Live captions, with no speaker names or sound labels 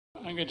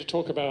I'm going to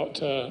talk about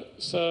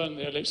CERN,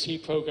 the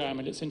LHC program,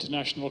 and its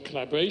international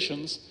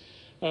collaborations.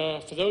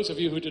 For those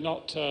of you who do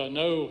not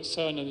know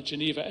CERN in the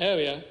Geneva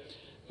area,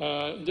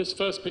 in this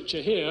first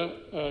picture here,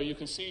 you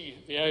can see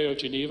the area of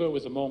Geneva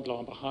with the Mont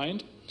Blanc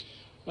behind.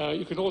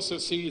 You can also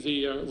see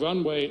the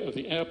runway of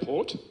the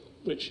airport,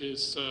 which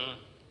is,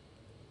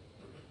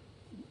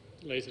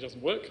 laser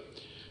doesn't work,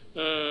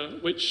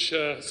 which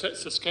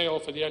sets the scale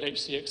for the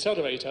LHC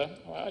accelerator.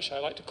 Or actually,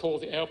 I like to call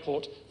the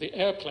airport the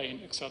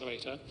airplane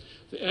accelerator.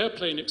 The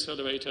airplane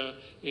accelerator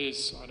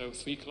is,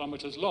 3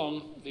 kilometers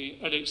long. The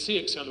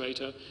LHC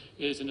accelerator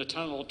is in a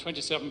tunnel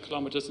 27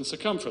 kilometers in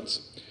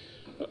circumference.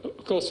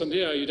 Of course, from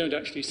the air, you don't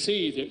actually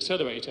see the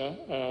accelerator.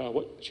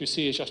 What you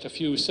see is just a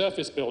few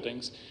surface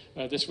buildings.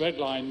 This red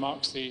line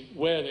marks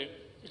where the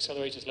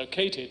accelerator is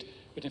located,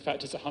 but in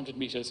fact, it's 100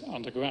 meters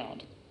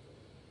underground.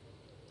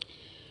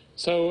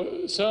 So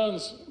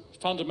CERN's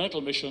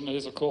fundamental mission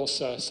is, of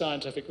course,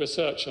 scientific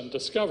research and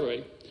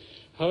discovery.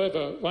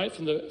 However, right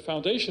from the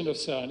foundation of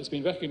CERN, it's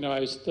been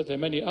recognized that there are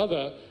many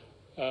other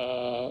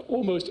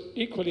almost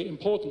equally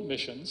important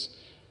missions: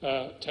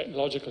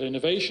 technological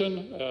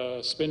innovation,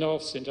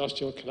 spin-offs,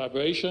 industrial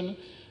collaboration,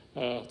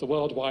 the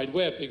World Wide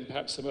Web being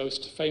perhaps the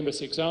most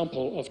famous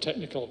example of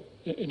technical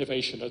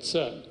innovation at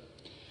CERN.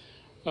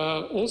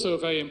 Also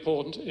very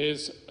important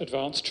is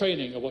advanced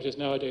training, or what is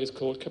nowadays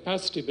called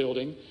capacity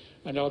building,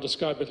 and I'll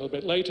describe a little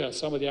bit later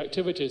some of the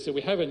activities that we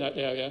have in that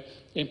area,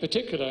 in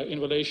particular in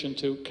relation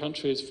to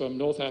countries from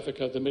North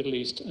Africa, the Middle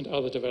East, and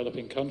other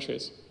developing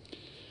countries.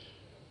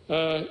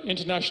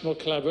 International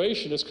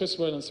collaboration, as Chris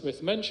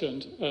Smith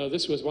mentioned,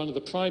 this was one of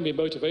the primary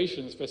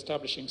motivations for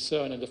establishing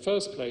CERN in the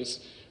first place,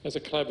 as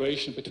a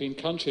collaboration between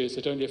countries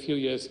that only a few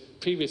years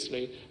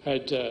previously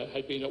had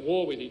been at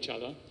war with each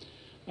other.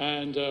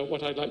 And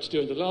what I'd like to do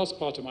in the last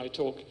part of my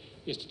talk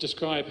is to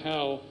describe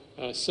how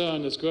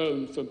CERN has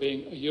grown from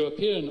being a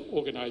European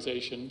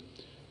organization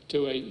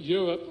to a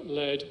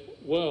Europe-led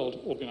world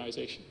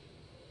organization.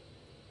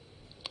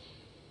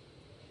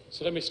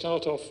 So let me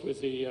start off with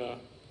the... I'm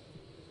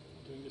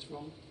doing this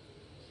wrong.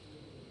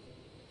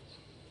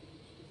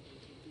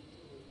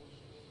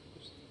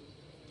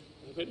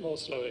 A bit more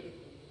slowly.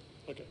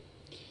 Okay.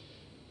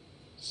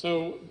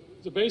 So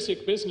the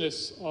basic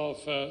business of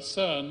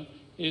CERN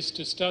is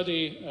to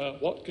study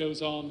what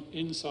goes on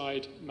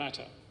inside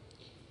matter.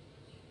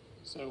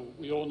 So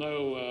we all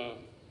know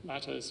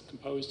matter is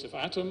composed of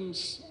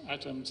atoms.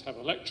 Atoms have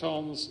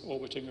electrons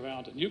orbiting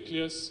around a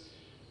nucleus.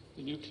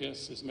 The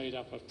nucleus is made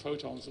up of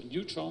protons and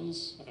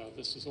neutrons.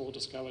 This was all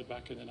discovered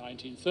back in the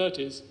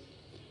 1930s.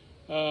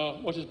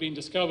 What has been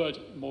discovered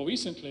more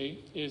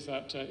recently is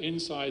that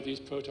inside these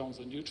protons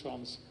and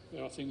neutrons,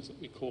 there are things that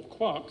we call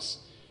quarks.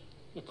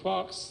 The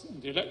quarks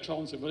and the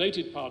electrons and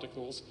related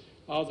particles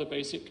are the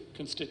basic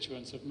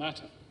constituents of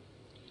matter.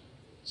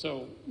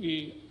 So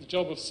the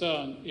job of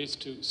CERN is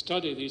to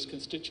study these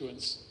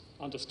constituents,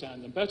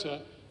 understand them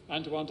better,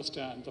 and to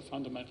understand the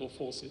fundamental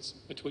forces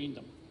between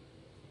them.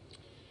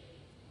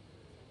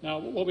 Now,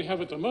 what we have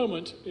at the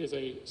moment is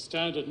a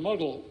standard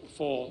model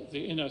for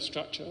the inner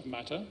structure of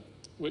matter,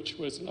 which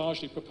was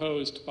largely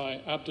proposed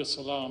by Abdus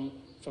Salam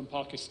from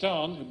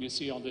Pakistan, whom you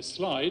see on this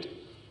slide,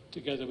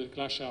 together with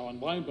Glashow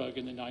and Weinberg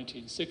in the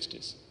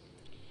 1960s.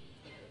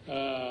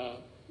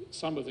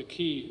 Some of the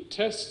key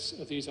tests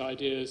of these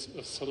ideas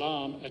of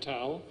Salam et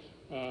al.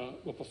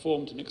 Were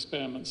performed in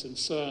experiments in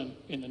CERN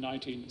in the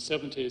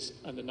 1970s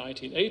and the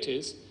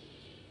 1980s.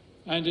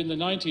 And in the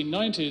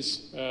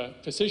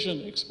 1990s,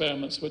 precision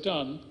experiments were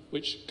done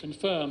which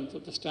confirmed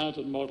that the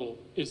standard model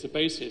is the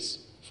basis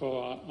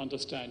for our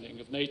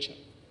understanding of nature.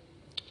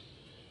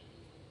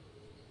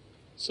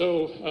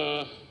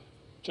 So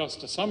just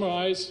to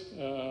summarize,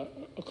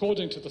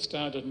 according to the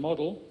standard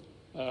model,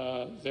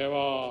 there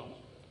are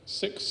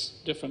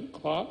 6 different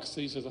quarks.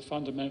 These are the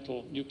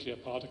fundamental nuclear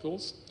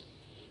particles.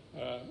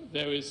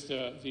 There is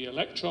the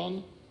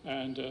electron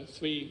and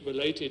 2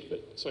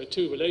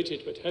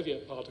 related but heavier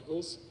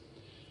particles.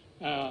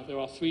 There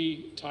are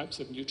 3 types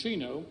of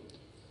neutrino,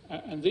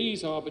 and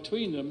these are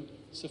between them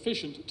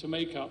sufficient to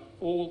make up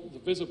all the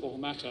visible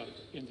matter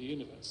in the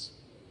universe.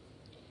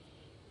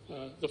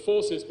 The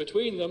forces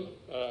between them,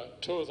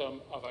 2 of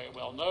them are very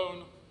well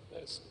known.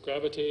 There's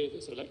gravity,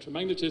 there's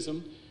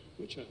electromagnetism,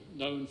 which are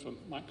known from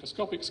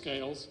microscopic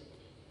scales.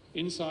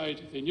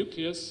 Inside the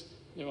nucleus,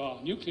 there are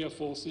nuclear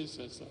forces.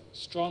 There's a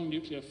strong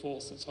nuclear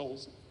force that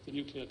holds the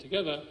nuclear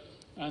together,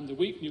 and the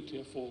weak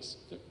nuclear force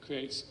that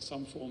creates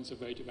some forms of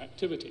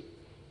radioactivity.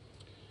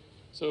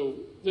 So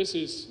this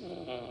is,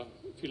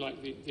 if you like,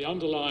 the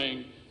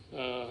underlying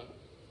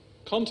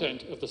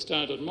content of the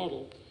standard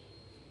model.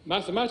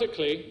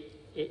 Mathematically,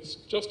 it's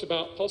just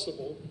about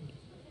possible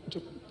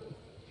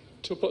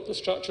to put the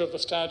structure of the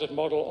standard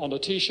model on a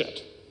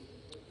T-shirt.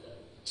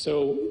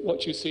 So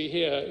what you see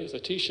here is a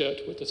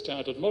T-shirt with the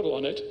standard model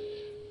on it.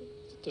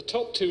 The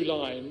top 2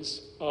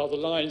 lines are the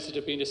lines that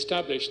have been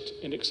established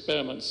in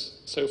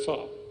experiments so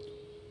far.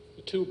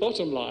 The 2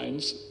 bottom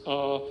lines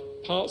are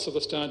parts of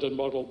the standard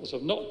model that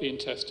have not been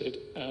tested,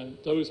 and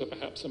those are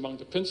perhaps among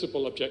the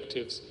principal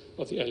objectives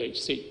of the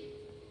LHC.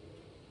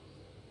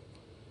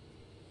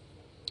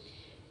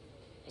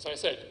 as I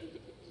said,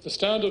 the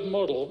standard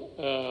model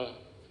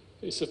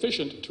is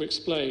sufficient to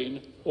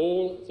explain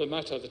all the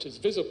matter that is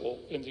visible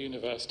in the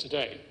universe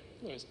today.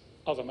 There's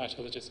other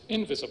matter that is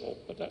invisible,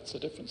 but that's a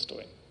different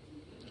story.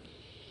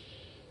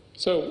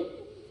 So,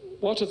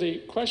 what are the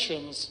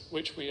questions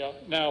which we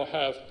now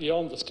have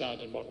beyond the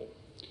standard model?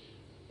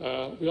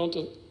 We want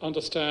to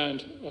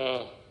understand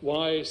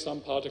why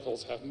some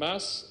particles have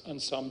mass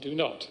and some do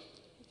not.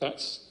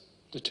 That's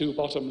the two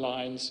bottom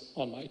lines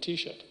on my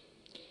T-shirt.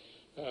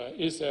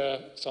 Is there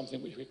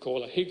something which we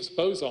call a Higgs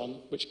boson,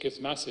 which gives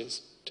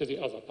masses to the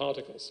other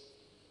particles?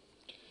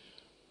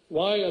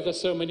 Why are there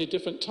so many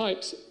different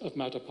types of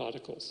matter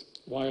particles?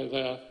 Why are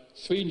there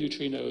 3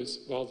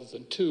 neutrinos rather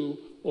than 2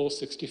 or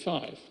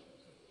 65?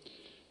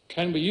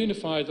 Can we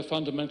unify the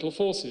fundamental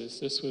forces?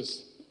 This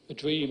was the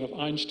dream of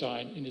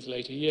Einstein in his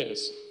later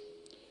years.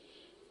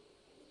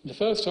 In the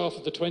first half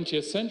of the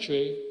 20th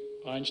century,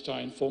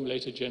 Einstein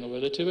formulated general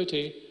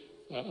relativity,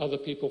 other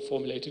people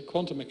formulated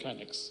quantum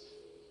mechanics.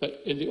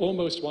 But in the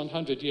almost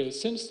 100 years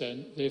since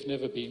then, they've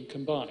never been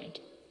combined.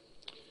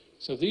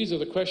 So these are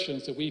the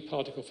questions that we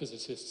particle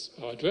physicists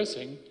are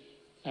addressing,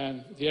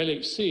 and the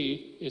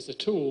LHC is the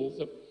tool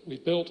that we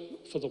built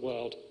for the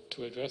world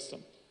to address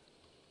them.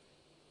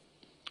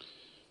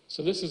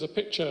 So this is a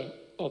picture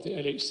of the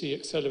LHC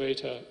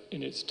accelerator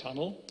in its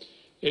tunnel.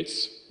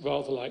 It's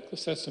rather like the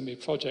Sesame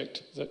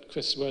project that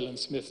Chris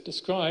Rowland-Smith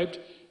described,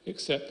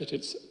 except that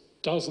it's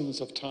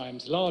dozens of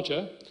times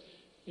larger.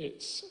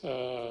 It's,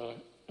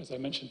 as I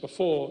mentioned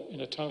before,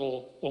 in a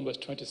tunnel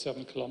almost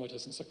 27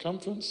 kilometers in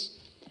circumference,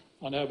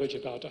 on average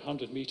about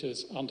 100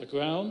 meters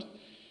underground.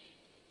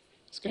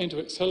 It's going to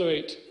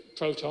accelerate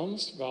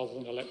protons rather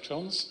than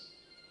electrons.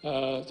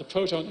 The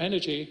proton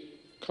energy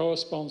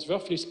corresponds,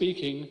 roughly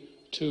speaking,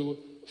 to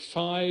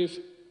 5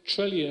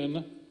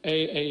 trillion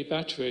AA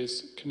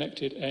batteries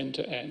connected end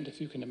to end, if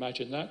you can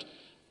imagine that.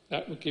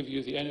 That would give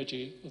you the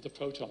energy of the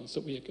protons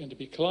that we are going to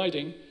be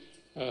colliding,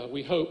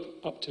 we hope,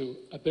 up to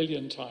 1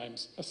 billion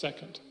times a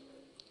second.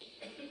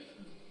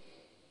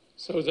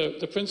 So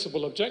the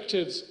principal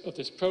objectives of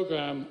this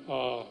program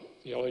are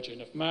the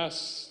origin of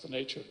mass, the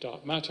nature of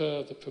dark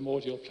matter, the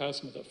primordial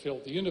plasma that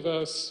filled the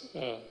universe,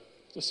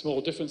 the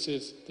small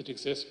differences that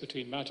exist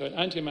between matter and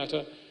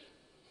antimatter.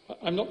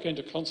 I'm not going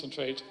to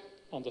concentrate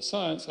on the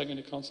science, I'm going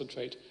to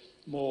concentrate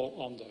more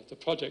on the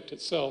project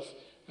itself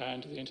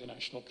and the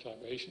international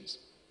collaborations.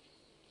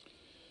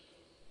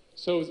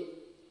 So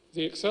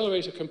the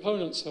accelerator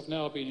components have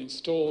now been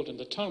installed in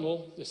the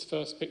tunnel. This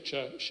first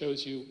picture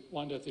shows you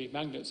one of the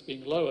magnets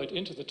being lowered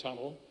into the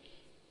tunnel,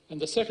 and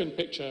the second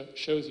picture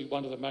shows you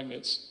one of the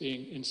magnets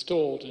being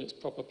installed in its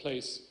proper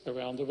place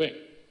around the ring.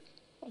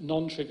 A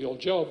non-trivial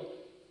job,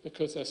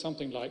 because there's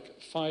something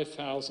like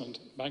 5,000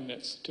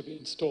 magnets to be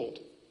installed.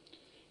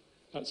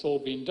 That's all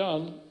been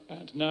done,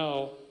 and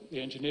now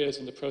the engineers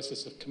in the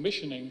process of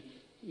commissioning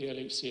the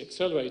LHC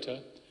accelerator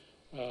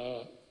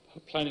are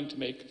planning to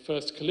make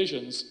first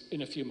collisions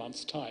in a few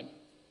months' time.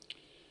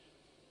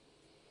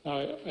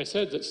 Now, I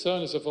said that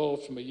CERN has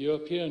evolved from a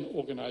European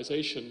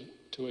organization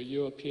to a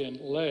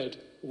European-led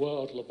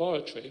world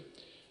laboratory,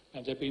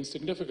 and there have been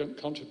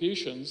significant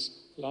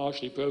contributions,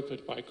 largely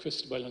brokered by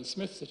Chris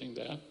Rowland-Smith sitting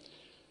there,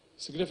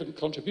 significant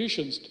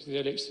contributions to the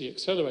LHC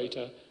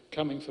accelerator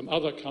coming from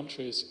other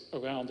countries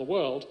around the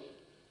world,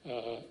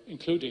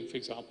 including, for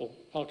example,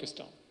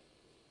 Pakistan.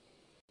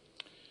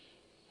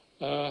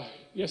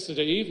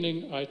 Yesterday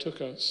evening, I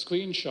took a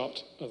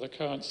screenshot of the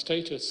current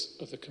status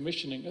of the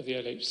commissioning of the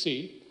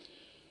LHC.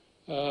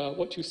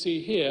 What you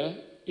see here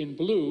in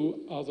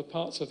blue are the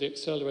parts of the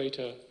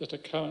accelerator that are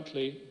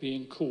currently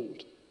being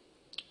cooled.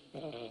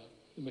 The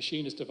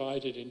machine is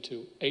divided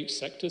into 8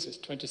 sectors. It's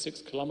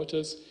 26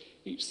 kilometers.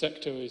 Each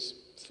sector is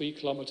 3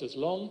 kilometers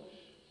long.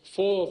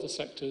 4 of the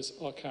sectors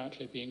are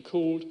currently being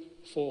cooled.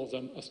 4 of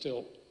them are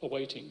still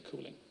awaiting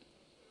cooling.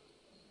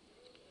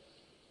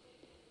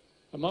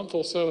 A month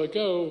or so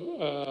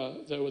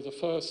ago, there were the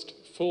first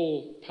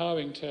full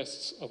powering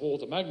tests of all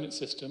the magnet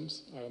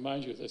systems. I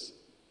remind you, there's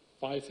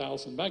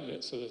 5,000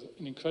 magnets, so there's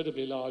an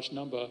incredibly large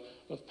number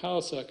of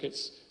power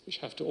circuits which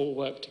have to all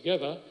work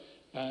together,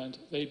 and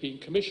they've been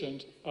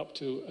commissioned up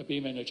to a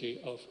beam energy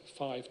of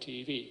 5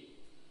 TeV.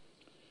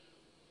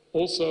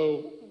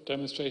 Also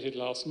demonstrated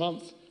last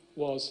month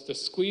was the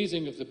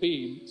squeezing of the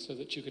beam so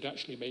that you could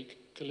actually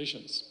make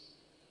collisions.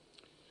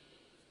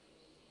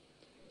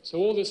 So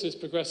all this is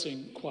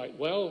progressing quite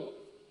well.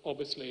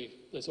 Obviously,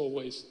 there's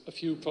always a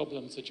few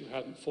problems that you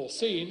hadn't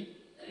foreseen,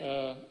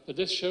 but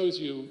this shows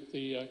you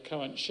the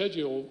current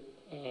schedule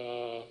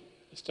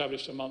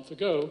established a month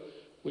ago,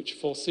 which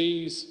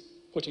foresees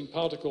putting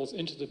particles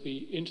into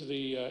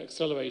the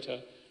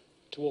accelerator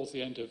towards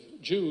the end of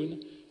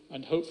June,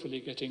 and hopefully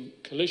getting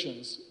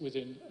collisions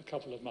within a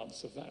couple of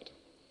months of that.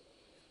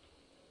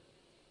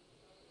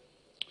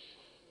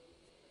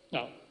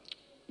 Now,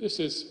 this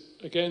is,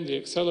 again, the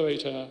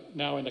accelerator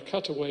now in a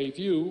cutaway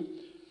view.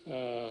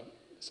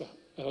 It's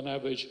on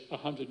average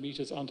 100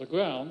 meters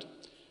underground.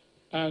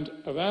 And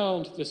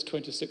around this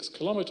 26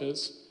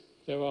 kilometers,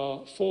 there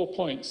are 4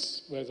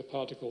 points where the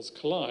particles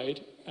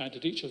collide. And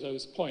at each of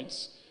those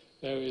points,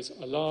 there is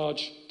a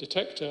large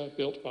detector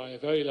built by a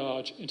very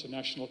large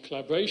international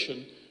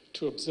collaboration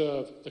to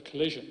observe the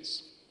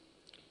collisions.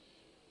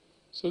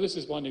 So this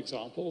is one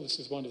example. This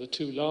is one of the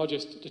two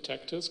largest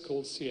detectors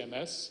called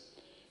CMS.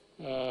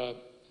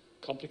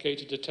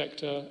 Complicated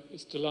detector.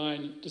 It's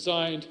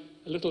designed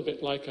a little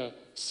bit like a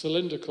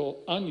cylindrical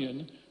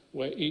onion,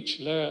 where each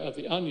layer of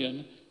the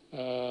onion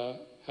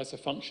has a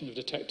function of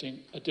detecting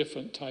a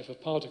different type of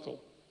particle.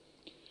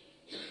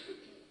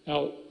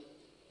 Now,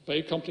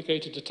 very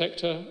complicated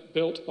detector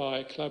built by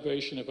a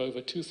collaboration of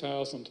over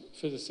 2,000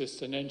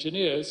 physicists and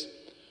engineers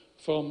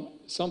from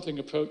something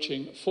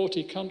approaching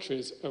 40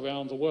 countries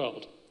around the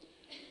world.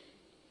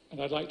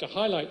 And I'd like to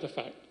highlight the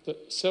fact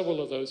that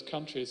several of those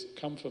countries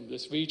come from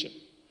this region.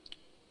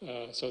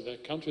 So there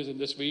are countries in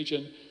this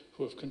region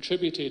who have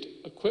contributed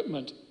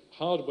equipment,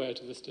 hardware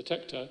to this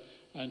detector,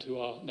 and who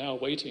are now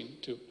waiting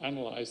to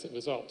analyze the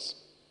results.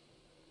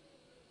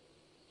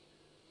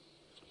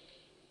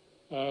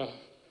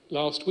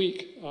 Last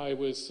week, I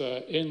was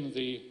in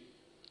the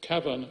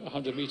cavern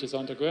 100 meters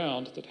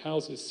underground that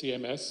houses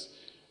CMS,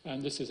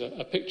 and this is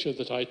a picture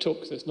that I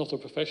took. It's not a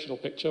professional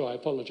picture, I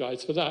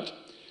apologize for that.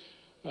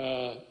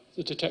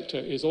 The detector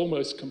is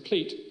almost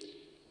complete.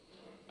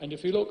 And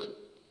if you look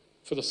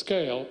for the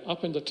scale,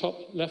 up in the top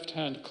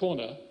left-hand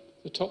corner,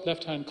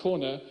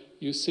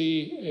 you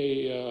see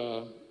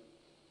a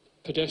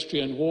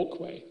pedestrian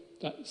walkway.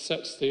 That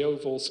sets the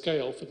overall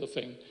scale for the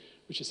thing,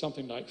 which is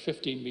something like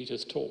 15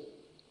 meters tall.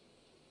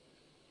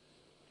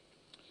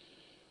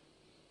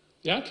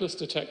 The Atlas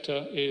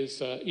detector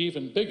is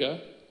even bigger.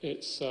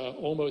 It's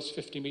almost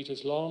 50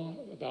 meters long,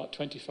 about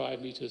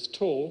 25 meters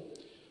tall.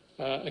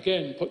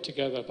 Again, put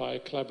together by a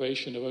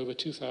collaboration of over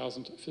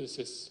 2,000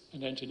 physicists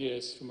and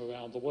engineers from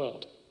around the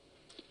world.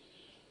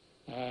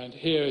 And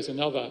here is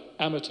another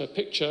amateur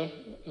picture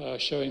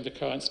showing the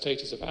current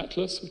status of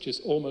Atlas, which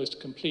is almost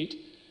complete.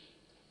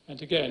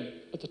 And again,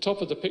 at the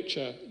top of the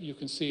picture, you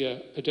can see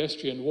a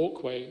pedestrian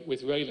walkway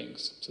with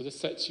railings. So this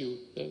sets you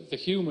the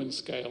human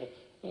scale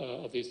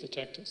of these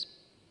detectors.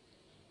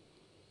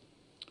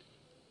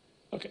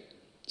 Okay,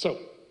 so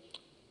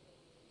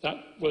that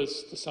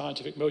was the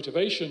scientific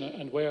motivation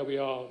and where we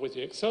are with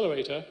the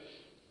accelerator.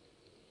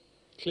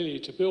 Clearly,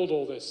 to build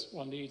all this,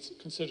 one needs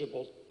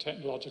considerable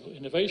technological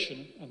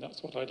innovation, and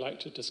that's what I'd like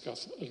to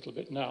discuss a little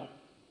bit now.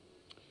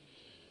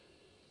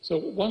 So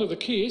one of the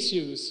key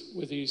issues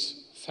with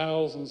these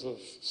thousands of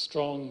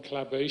strong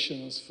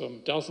collaborations from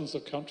dozens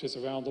of countries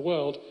around the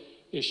world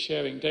is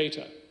sharing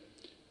data.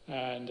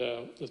 And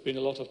there's been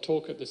a lot of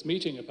talk at this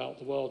meeting about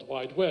the World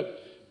Wide Web.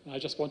 And I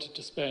just wanted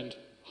to spend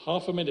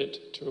half a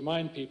minute to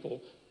remind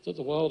people that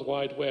the World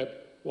Wide Web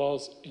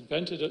was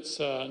invented at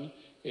CERN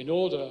in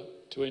order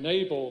to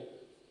enable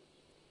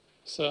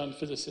CERN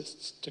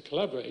physicists to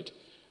collaborate.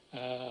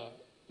 It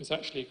was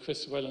actually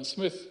Chris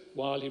Whelan-Smith,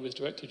 while he was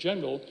Director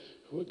General,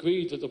 who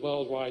agreed that the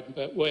World Wide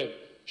Web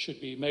should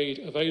be made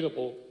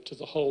available to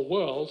the whole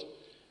world,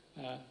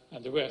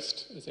 and the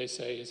rest, as they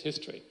say, is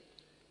history.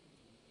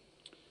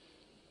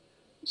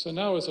 So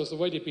now, as has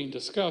already been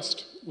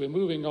discussed, we're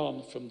moving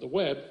on from the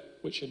web,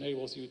 which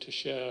enables you to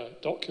share,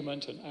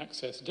 document, and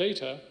access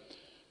data,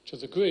 to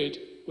the grid,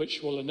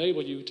 which will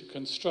enable you to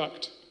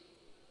construct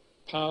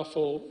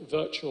powerful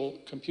virtual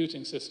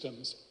computing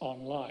systems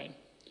online.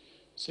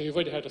 So you've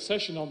already had a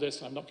session on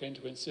this. I'm not going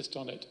to insist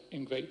on it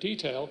in great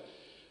detail.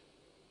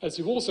 As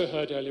you've also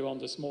heard earlier on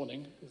this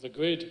morning, the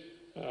grid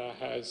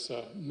has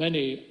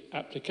many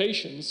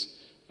applications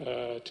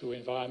to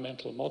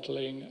environmental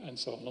modeling and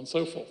so on and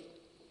so forth.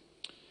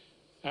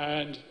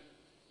 And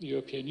the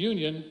European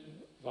Union,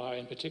 via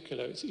in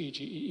particular its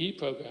EGEE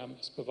program,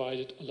 has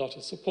provided a lot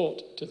of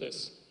support to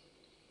this.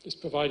 It's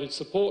provided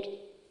support,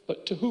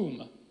 but to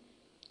whom?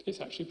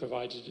 It's actually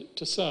provided it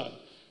to CERN.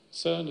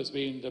 CERN has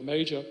been the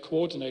major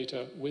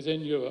coordinator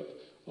within Europe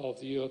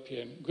of the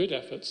European grid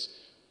efforts,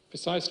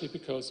 precisely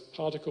because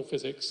particle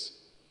physics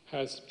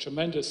has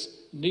tremendous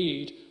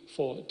need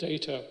for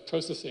data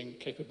processing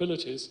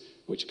capabilities,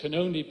 which can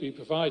only be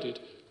provided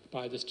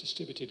by this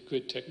distributed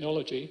grid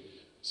technology.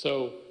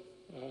 So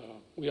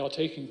we are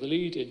taking the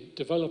lead in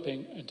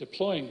developing and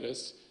deploying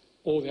this.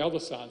 All the other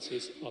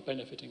sciences are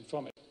benefiting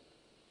from it.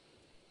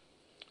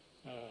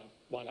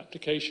 One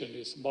application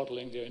is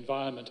modeling the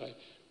environment. I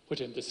put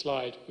in this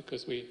slide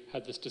because we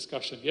had this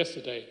discussion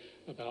yesterday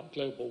about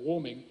global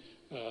warming.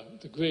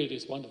 The grid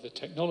is one of the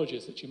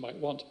technologies that you might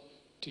want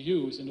to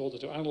use in order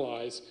to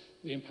analyze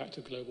the impact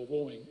of global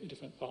warming in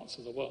different parts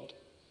of the world.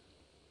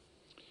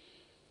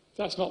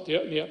 That's not the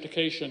only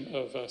application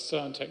of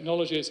CERN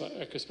technologies.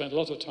 I could spend a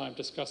lot of time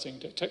discussing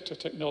detector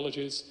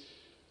technologies,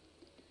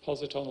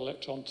 positron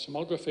electron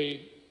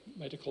tomography,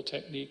 medical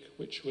technique,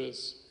 which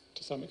was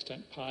to some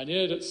extent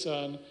pioneered at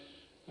CERN.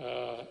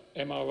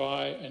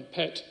 MRI and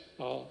PET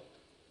are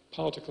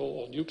particle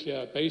or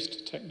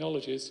nuclear-based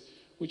technologies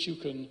which you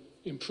can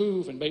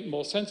improve and make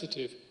more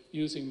sensitive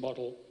using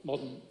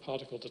modern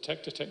particle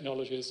detector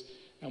technologies,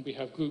 and we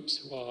have groups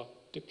who are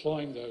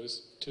deploying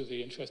those to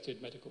the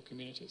interested medical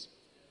communities.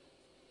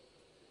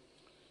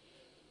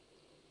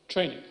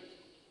 Training.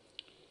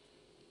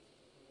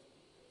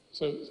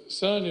 So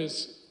CERN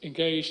is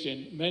engaged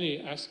in many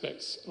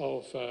aspects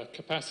of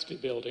capacity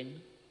building,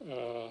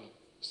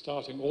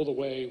 starting all the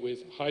way with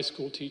high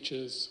school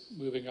teachers,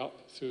 moving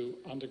up through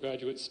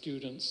undergraduate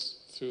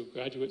students, through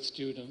graduate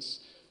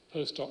students,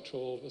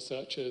 postdoctoral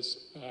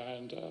researchers,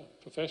 and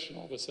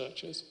professional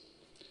researchers.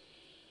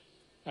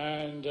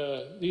 And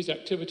these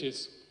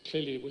activities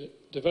clearly were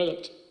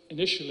developed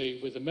initially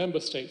with the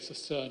member states of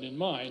CERN in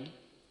mind,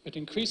 but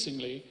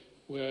increasingly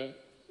we're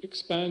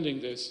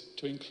expanding this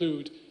to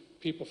include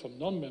people from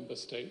non-member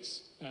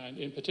states, and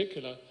in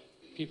particular,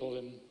 people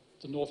in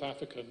the North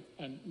African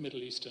and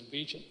Middle Eastern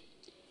region.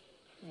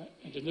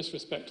 And in this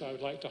respect, I would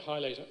like to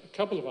highlight a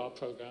couple of our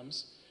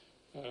programs.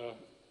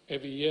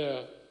 Every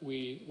year,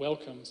 we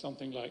welcome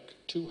something like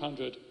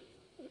 200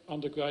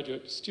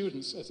 undergraduate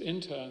students as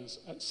interns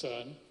at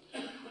CERN,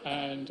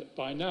 and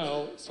by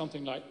now,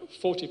 something like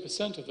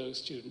 40% of those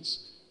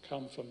students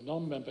come from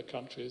non-member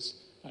countries,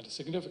 and a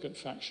significant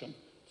fraction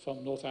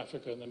from North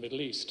Africa and the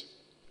Middle East.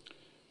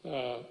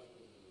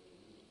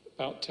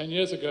 About 10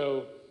 years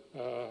ago,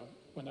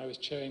 when I was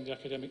chairing the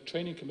Academic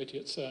Training Committee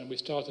at CERN, we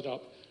started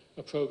up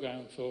a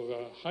program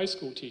for high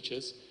school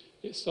teachers.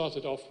 It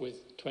started off with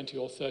 20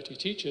 or 30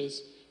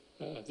 teachers.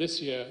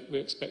 This year,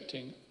 we're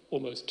expecting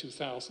almost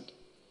 2,000.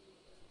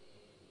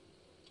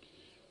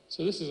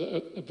 So this is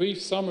a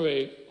brief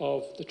summary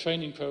of the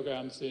training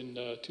programs in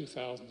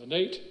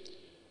 2008.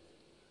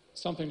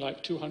 Something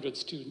like 200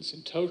 students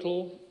in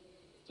total.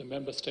 The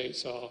member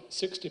states are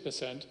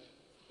 60%,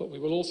 but we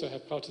will also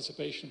have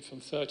participation from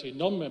 30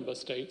 non-member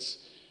states.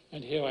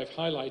 And here I've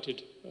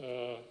highlighted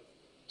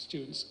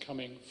students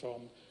coming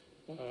from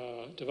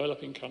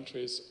developing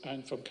countries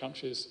and from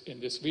countries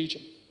in this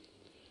region.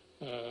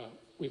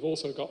 We've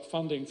also got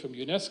funding from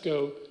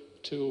UNESCO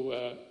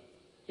to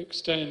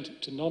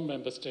extend to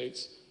non-member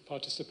states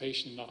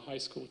participation in our high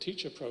school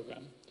teacher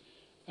program.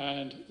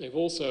 And they've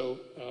also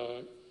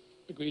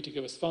agreed to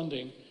give us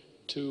funding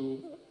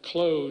to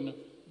clone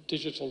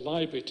digital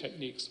library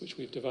techniques which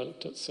we've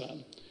developed at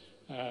CERN.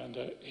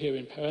 And here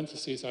in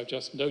parentheses, I've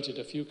just noted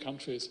a few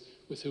countries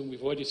with whom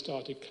we've already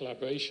started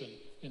collaboration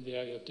in the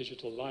area of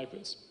digital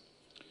libraries.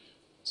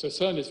 So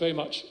CERN is very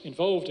much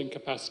involved in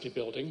capacity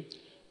building.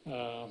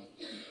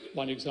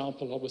 One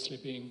example obviously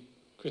being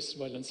Chris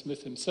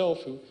Whelan-Smith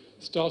himself, who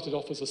started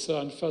off as a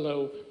CERN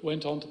fellow,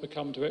 went on to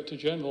become Director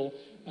General,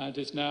 and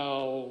is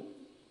now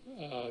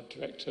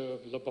Director of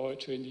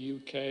Laboratory in the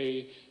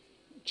UK,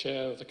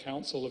 Chair of the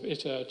Council of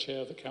ITER,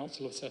 Chair of the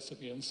Council of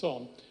Sesame, and so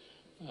on.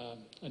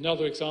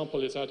 Another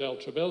example is Adel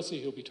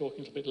Trabelsi, who'll be talking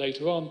a little bit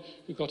later on,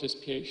 who got his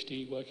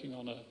PhD working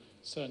on a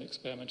CERN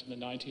experiment in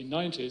the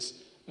 1990s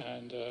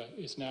and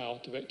is now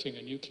directing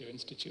a nuclear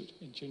institute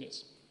in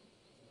Tunis.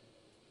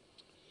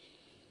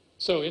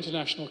 So,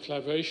 international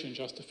collaboration,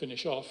 just to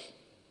finish off.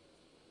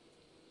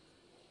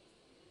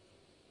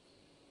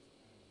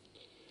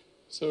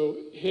 So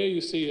here you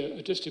see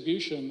a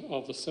distribution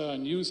of the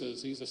CERN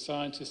users. These are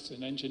scientists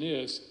and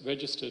engineers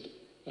registered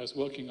as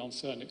working on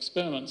CERN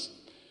experiments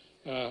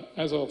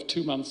as of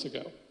 2 months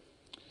ago.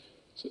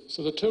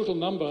 So the total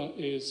number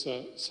is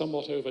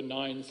somewhat over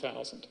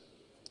 9,000.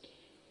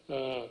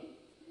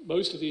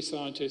 Most of these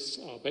scientists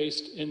are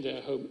based in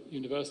their home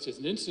universities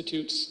and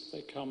institutes.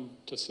 They come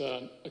to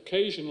CERN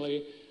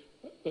occasionally,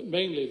 but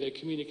mainly they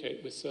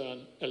communicate with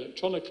CERN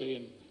electronically,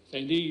 and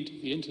they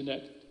need the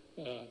internet,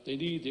 they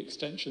need the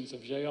extensions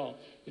of Géant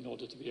in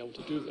order to be able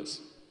to do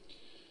this.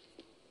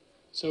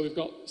 So we've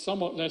got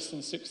somewhat less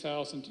than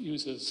 6,000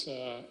 users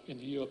in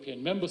the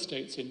European member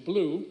states in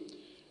blue.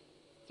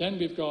 Then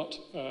we've got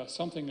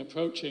something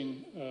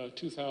approaching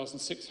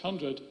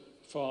 2,600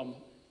 from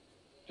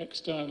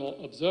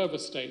external observer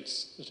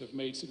states that have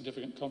made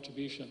significant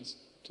contributions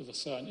to the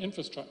CERN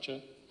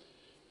infrastructure.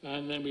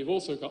 And then we've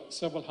also got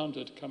several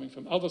hundred coming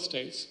from other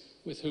states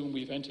with whom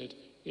we've entered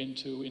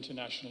into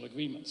international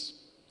agreements.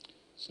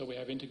 So we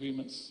have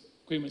agreements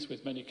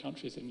with many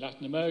countries in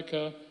Latin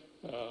America,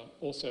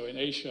 also in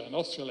Asia and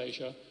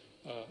Australasia,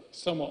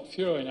 somewhat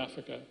fewer in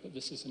Africa, but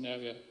this is an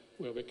area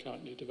where we're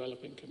currently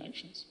developing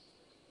connections.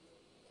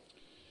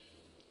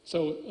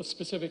 So of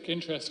specific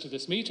interest to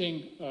this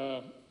meeting,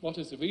 what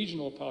is the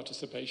regional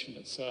participation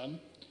at CERN?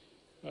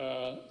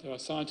 There are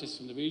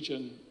scientists in the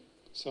region,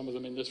 some of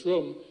them in this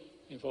room,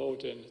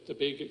 involved in the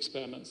big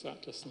experiments,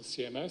 Atlas and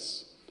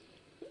CMS.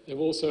 There are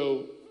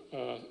also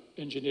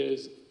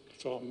engineers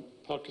from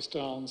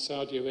Pakistan,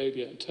 Saudi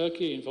Arabia, and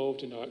Turkey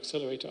involved in our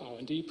accelerator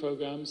R&D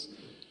programs.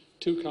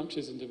 2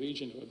 countries in the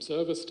region are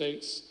observer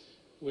states.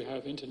 We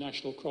have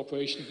international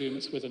cooperation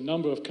agreements with a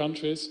number of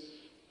countries,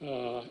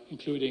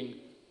 including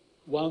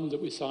 1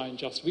 that we signed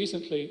just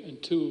recently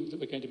and 2 that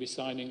we're going to be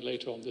signing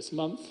later on this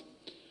month.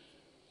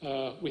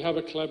 We have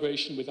a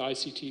collaboration with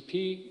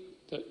ICTP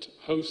that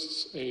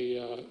hosts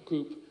a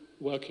group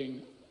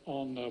working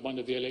on one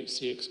of the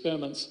LHC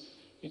experiments,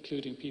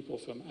 including people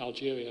from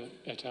Algeria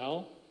et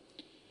al.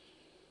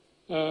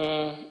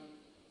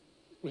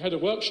 We had a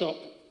workshop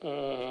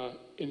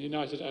in the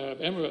United Arab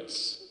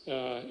Emirates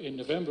in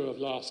November of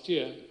last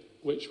year,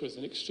 which was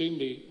an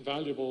extremely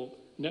valuable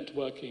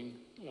networking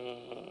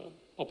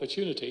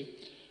opportunity.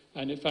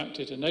 And in fact,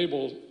 it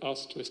enabled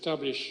us to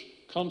establish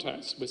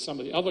contacts with some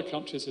of the other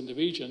countries in the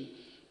region,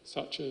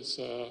 such as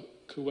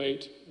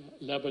Kuwait,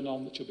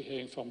 Lebanon, that you'll be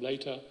hearing from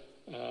later,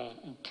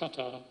 and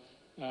Qatar,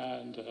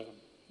 and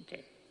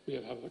okay, we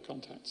have other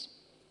contacts.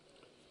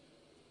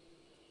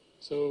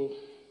 So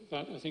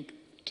that, I think,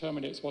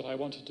 terminates what I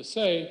wanted to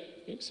say,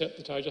 except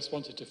that I just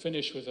wanted to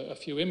finish with a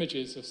few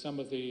images of some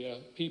of the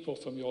people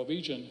from your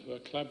region who are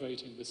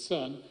collaborating with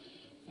CERN,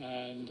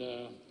 and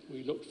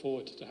we look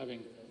forward to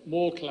having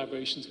more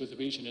collaborations with the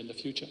region in the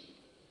future.